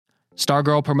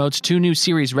Stargirl promotes 2 new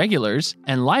series regulars,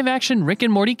 and live-action Rick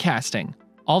and Morty casting.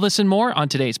 All this and more on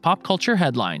today's pop culture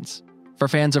headlines. For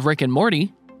fans of Rick and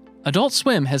Morty, Adult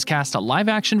Swim has cast a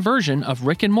live-action version of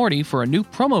Rick and Morty for a new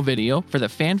promo video for the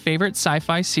fan-favorite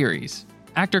sci-fi series.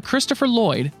 Actor Christopher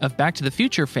Lloyd of Back to the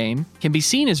Future fame can be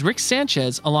seen as Rick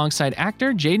Sanchez alongside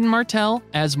actor Jaden Martell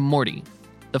as Morty.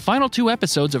 The final 2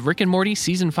 episodes of Rick and Morty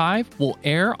Season 5 will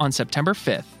air on September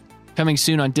 5th. Coming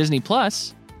soon on Disney+,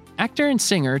 actor and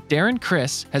singer Darren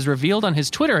Criss has revealed on his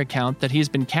Twitter account that he has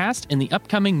been cast in the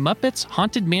upcoming Muppets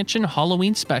Haunted Mansion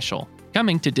Halloween special,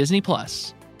 coming to Disney+.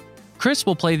 Criss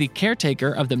will play the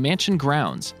caretaker of the mansion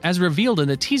grounds, as revealed in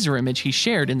the teaser image he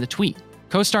shared in the tweet.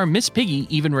 Co-star Miss Piggy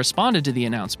even responded to the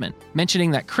announcement,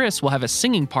 mentioning that Criss will have a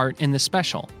singing part in the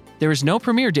special. There is no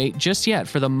premiere date just yet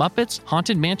for the Muppets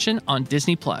Haunted Mansion on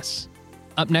Disney+.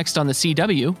 Up next on the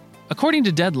CW, according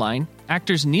to Deadline,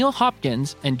 actors Neil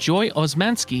Hopkins and Joy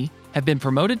Osmansky have been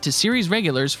promoted to series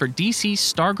regulars for DC's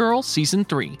Stargirl Season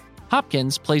 3.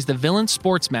 Hopkins plays the villain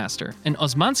Sportsmaster, and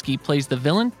Osmansky plays the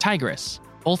villain Tigress,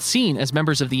 both seen as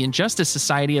members of the Injustice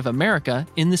Society of America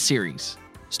in the series.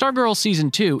 Stargirl Season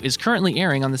 2 is currently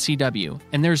airing on the CW,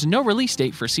 and there's no release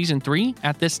date for Season 3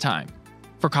 at this time.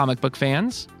 For comic book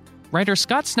fans, writer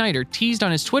Scott Snyder teased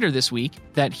on his Twitter this week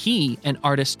that he and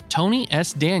artist Tony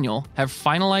S. Daniel have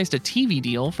finalized a TV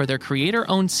deal for their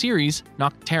creator-owned series,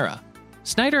 Nocterra.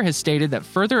 Snyder has stated that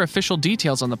further official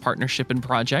details on the partnership and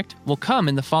project will come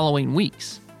in the following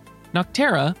weeks.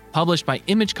 Nocterra, published by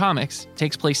Image Comics,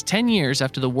 takes place 10 years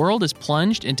after the world is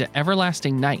plunged into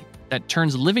everlasting night that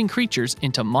turns living creatures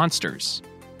into monsters.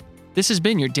 This has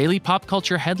been your daily pop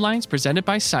culture headlines presented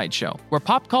by Sideshow, where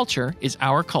pop culture is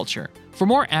our culture. For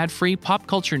more ad-free pop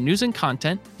culture news and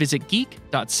content, visit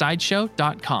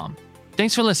geek.sideshow.com.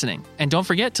 Thanks for listening, and don't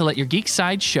forget to let your geek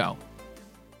side show.